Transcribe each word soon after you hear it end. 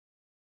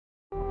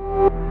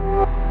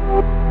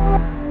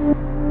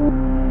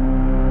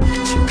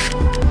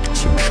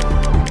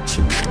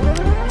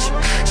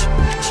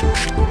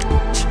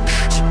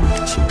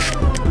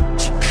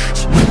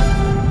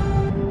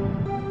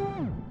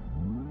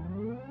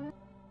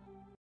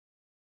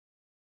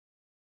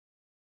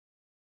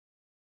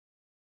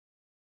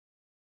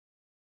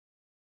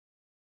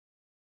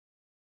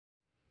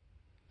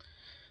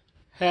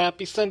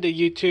Happy Sunday,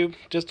 YouTube.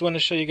 Just want to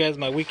show you guys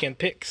my weekend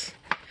picks.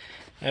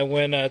 I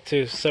went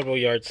to several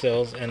yard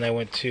sales, and I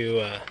went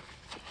to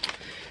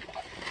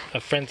a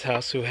friend's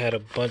house who had a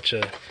bunch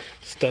of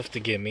stuff to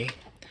give me.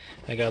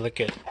 I got to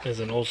look at, there's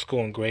an old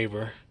school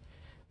engraver.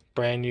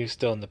 Brand new,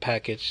 still in the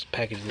package.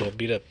 Package a little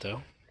beat up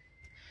though.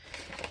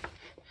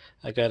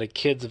 I got a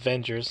Kids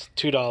Avengers,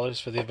 $2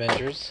 for the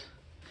Avengers.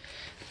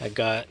 I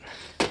got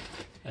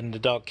an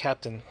adult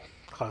Captain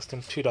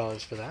costume,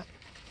 $2 for that.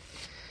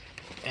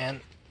 And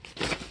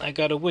I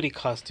got a Woody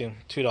costume,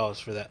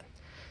 $2 for that.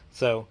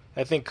 So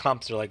I think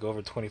comps are like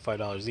over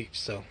 $25 each.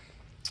 So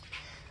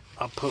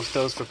I'll post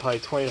those for probably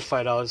 $20 to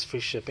 $5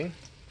 free shipping.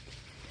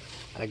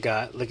 I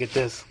got, look at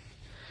this,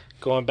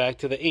 going back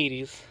to the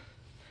 80s.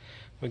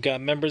 We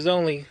got members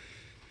only.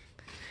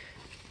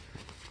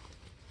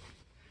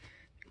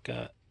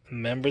 Got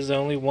members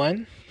only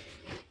 1.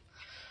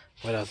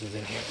 What else is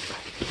in here?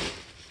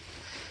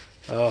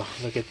 Oh,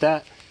 look at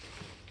that.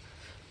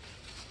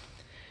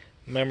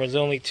 Members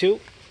only 2.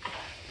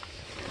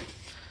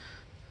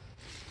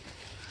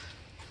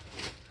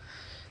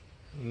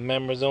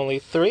 Members only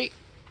 3.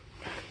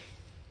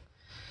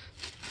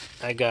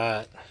 I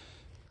got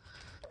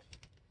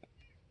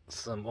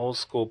some old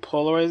school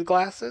Polaroid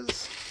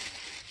glasses.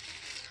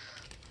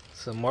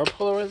 Some more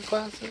Polaroid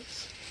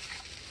glasses.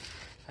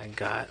 I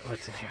got,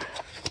 what's in here?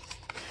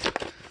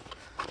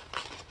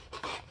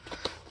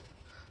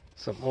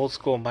 Some old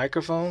school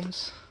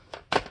microphones.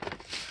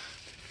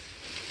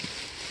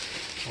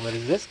 What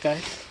is this,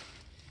 guys?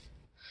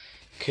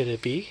 Could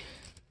it be?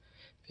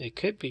 It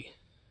could be.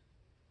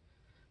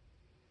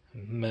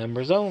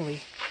 Members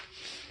only.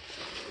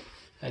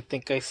 I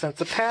think I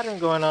sense a pattern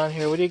going on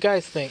here. What do you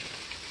guys think?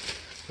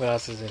 What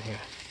else is in here?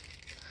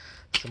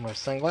 Some more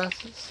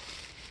sunglasses.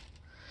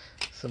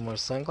 Some more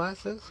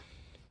sunglasses.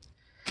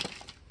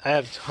 I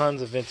have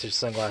tons of vintage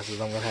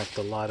sunglasses I'm going to have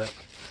to lot up.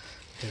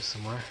 Here's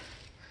some more.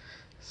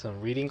 Some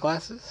reading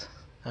glasses.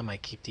 I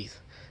might keep these.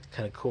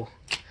 Kind of cool.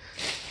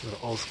 A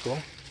little old school.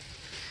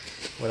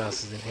 What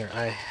else is in here?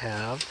 I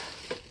have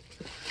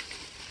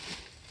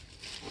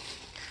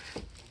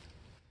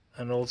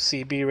an old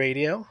CB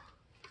radio.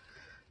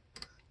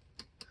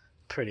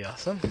 Pretty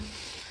awesome.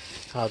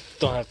 I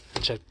don't have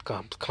to check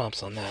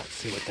comps on that.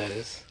 See what that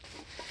is.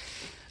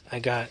 I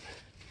got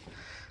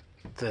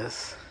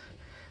this.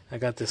 I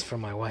got this for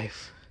my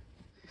wife.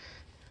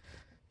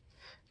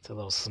 It's a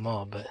little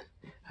small, but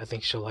I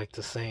think she'll like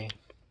the same.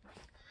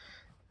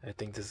 I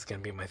think this is going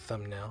to be my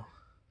thumbnail.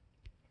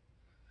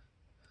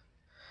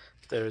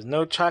 There's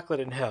no chocolate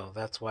in hell.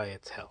 That's why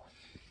it's hell.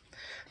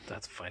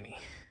 That's funny.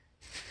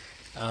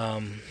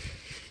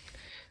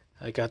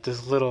 I got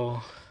this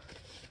little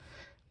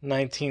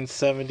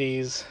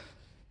 1970s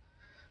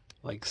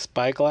like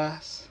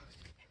spyglass,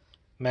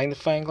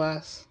 magnifying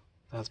glass.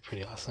 That's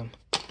pretty awesome.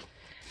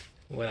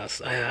 What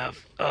else I have?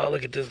 Oh,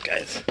 look at this,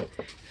 guys.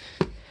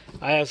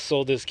 I have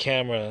sold this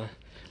camera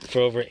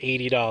for over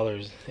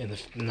 $80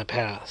 in the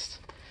past.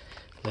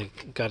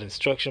 Like, got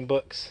instruction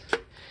books,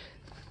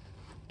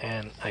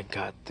 and I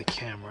got the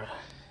camera.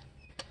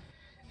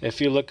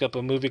 If you look up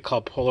a movie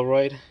called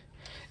Polaroid,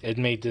 it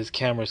made this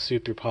camera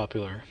super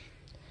popular.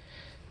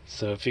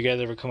 So if you guys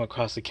ever come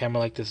across a camera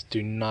like this,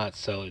 do not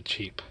sell it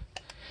cheap.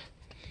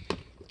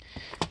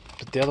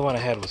 But the other one I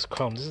had was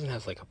chrome. This one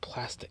has like a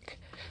plastic.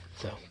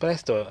 So,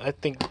 but I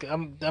think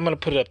I'm gonna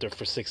put it up there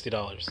for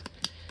 $60,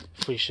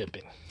 free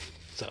shipping.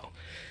 So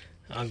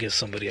I'll give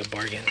somebody a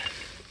bargain.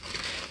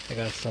 I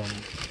got some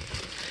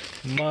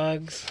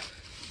mugs.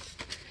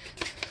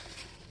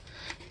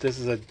 This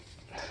is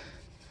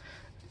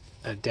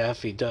a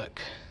Daffy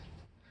Duck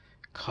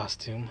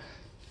costume.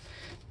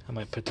 I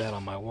might put that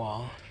on my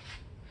wall.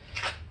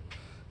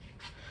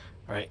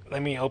 Alright,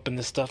 let me open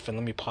this stuff and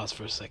let me pause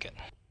for a second.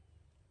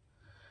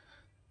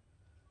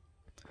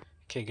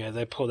 Okay guys,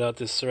 I pulled out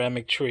this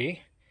ceramic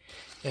tree.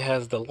 It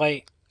has the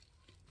light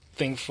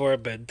thing for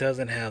it, but it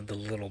doesn't have the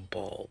little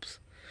bulbs.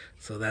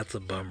 So that's a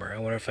bummer. I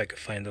wonder if I could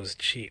find those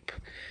cheap.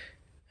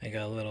 I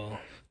got a little,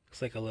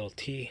 looks like a little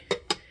tea,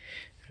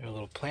 or a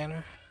little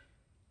planter.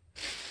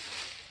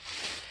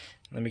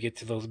 Let me get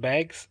to those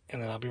bags,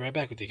 and then I'll be right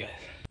back with you guys.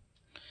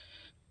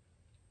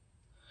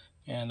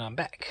 And I'm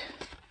back.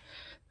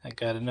 I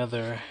got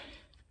another,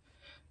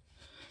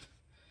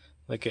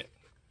 look at,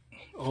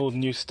 old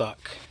new stock.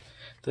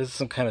 This is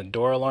some kind of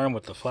door alarm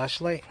with the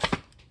flashlight.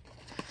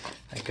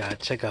 I gotta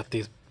check out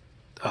these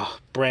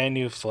brand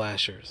new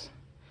flashers.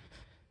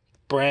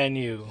 Brand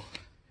new.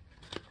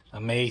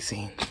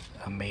 Amazing.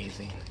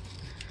 Amazing.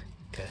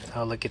 Okay,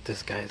 oh, look at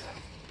this, guys.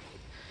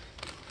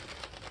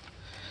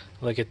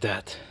 Look at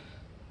that.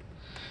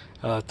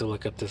 I'll have to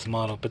look up this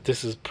model, but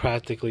this is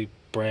practically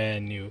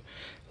brand new.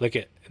 Look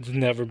at, it's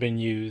never been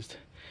used.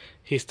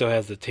 He still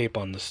has the tape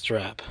on the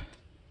strap.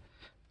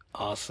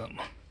 Awesome.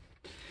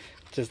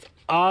 Just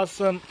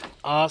awesome,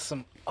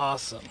 awesome,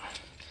 awesome.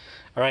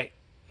 Alright,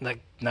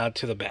 now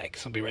to the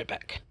bags. I'll be right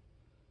back.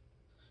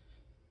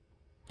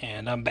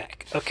 And I'm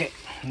back. Okay,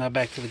 now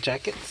back to the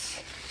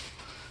jackets.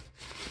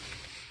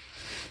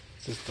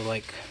 Just the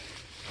like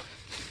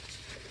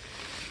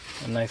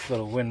A nice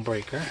little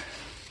windbreaker.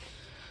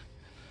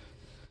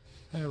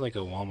 They're like a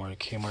Walmart or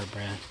Kmart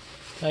brand.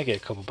 I get a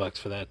couple bucks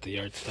for that at the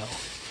yard sale.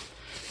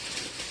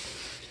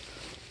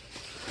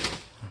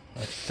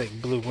 A thick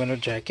blue winter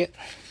jacket.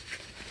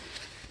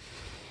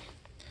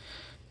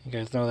 You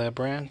guys know that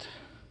brand?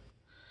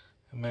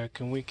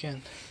 American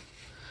Weekend.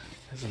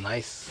 It's a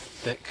nice,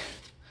 thick.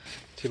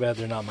 Too bad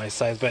they're not my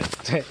size, but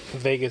in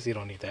Vegas you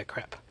don't need that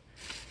crap.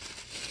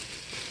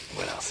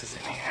 What else is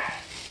in here?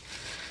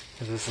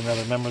 Is this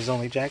another members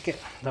only jacket?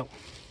 Nope.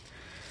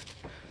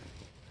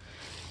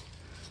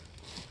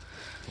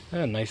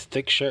 A nice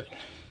thick shirt.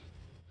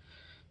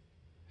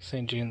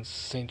 St.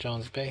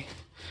 John's Bay.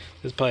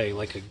 This is probably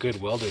like a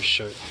good welder's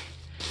shirt.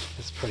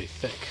 It's pretty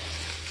thick.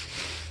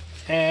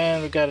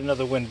 And we got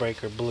another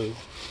windbreaker, blue.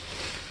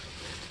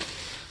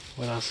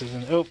 What else is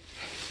in? Oh,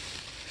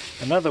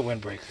 another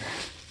windbreaker.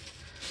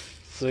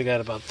 So we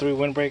got about 3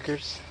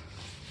 windbreakers.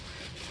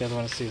 If you guys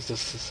want to see, is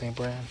this the same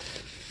brand?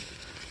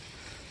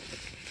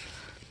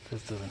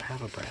 This doesn't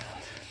have a brand.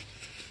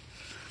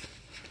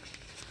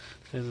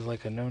 This is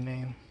like a no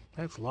name.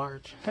 That's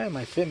large. That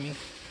might fit me.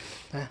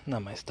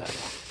 Not my style.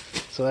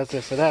 So that's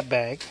it for that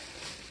bag.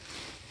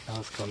 Now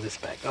let's go in this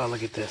bag. Oh,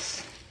 look at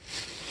this.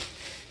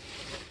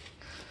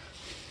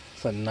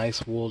 It's a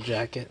nice wool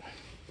jacket.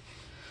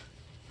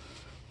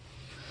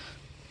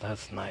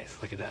 That's nice.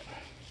 Look at that.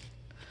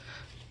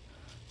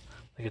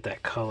 Look at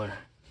that color.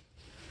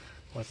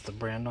 What's the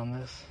brand on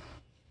this?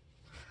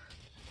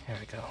 Here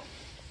we go.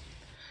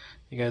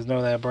 You guys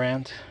know that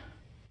brand?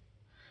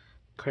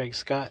 Craig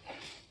Scott.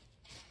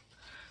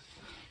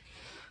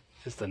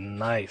 Just a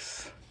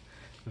nice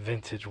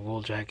vintage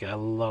wool jacket. I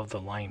love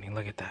the lining.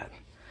 Look at that.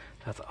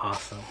 That's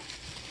awesome.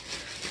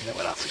 And then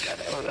what else we got?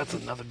 Oh, that's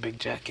another big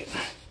jacket.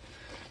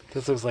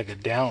 This looks like a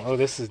down. Oh,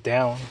 this is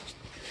down.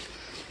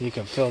 You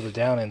can feel the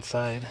down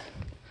inside.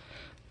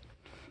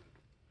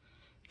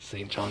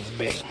 St. John's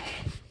Bay.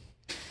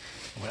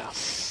 What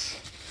else?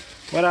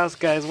 What else,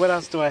 guys? What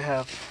else do I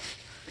have?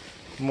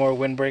 More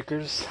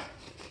windbreakers.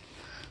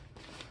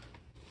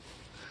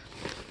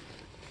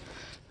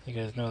 You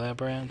guys know that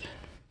brand?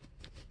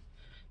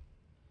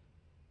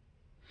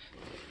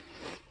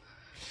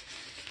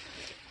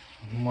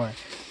 More.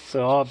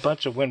 So a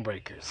bunch of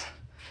windbreakers.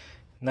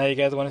 Now you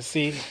guys want to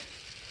see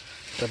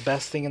the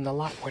best thing in the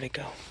lot. Where'd it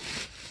go?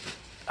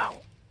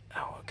 Ow.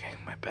 Ow, okay.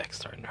 My back's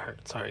starting to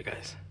hurt. Sorry,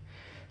 guys.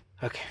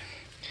 Okay.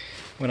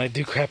 When I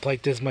do crap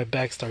like this, my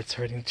back starts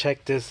hurting.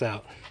 Check this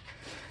out.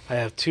 I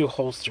have 2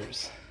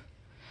 holsters.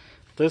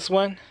 This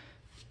one,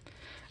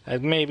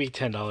 maybe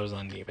 $10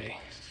 on eBay.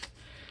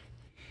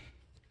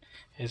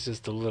 It's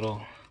just a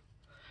little,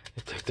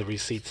 it took the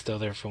receipt still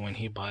there for when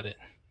he bought it.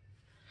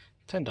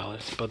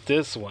 $10. But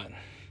this one,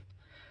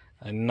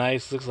 a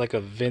nice, looks like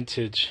a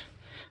vintage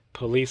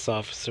police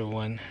officer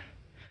one.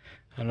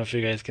 I don't know if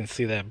you guys can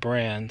see that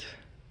brand.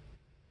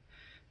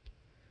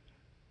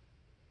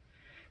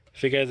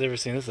 If you guys ever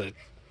seen this, is a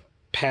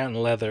patent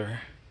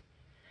leather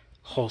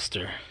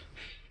holster.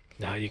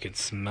 Now you can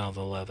smell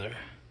the leather.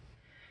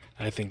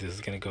 I think this is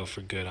going to go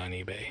for good on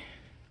eBay.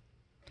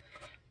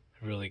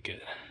 Really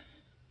good.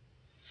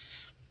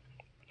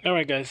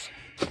 Alright guys,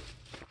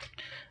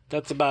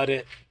 that's about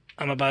it.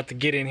 I'm about to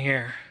get in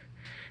here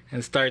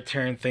and start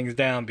tearing things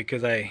down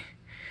because I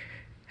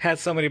had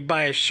somebody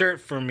buy a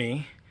shirt for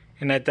me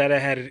and I thought I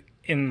had it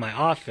in my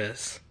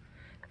office.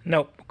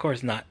 Nope, of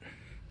course not.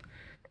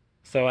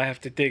 So I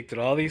have to dig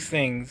through all these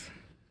things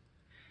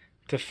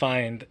to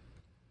find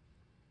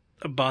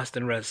a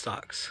Boston Red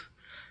Sox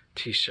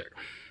t-shirt.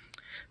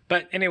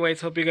 But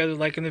anyways, hope you guys are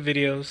liking the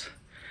videos.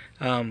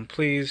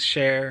 Please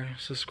share,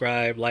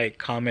 subscribe, like,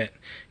 comment,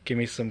 give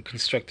me some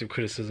constructive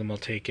criticism, I'll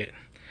take it.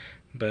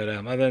 But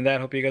other than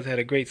that, hope you guys had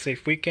a great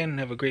safe weekend,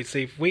 have a great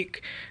safe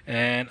week,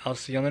 and I'll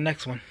see you on the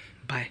next one.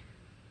 Bye.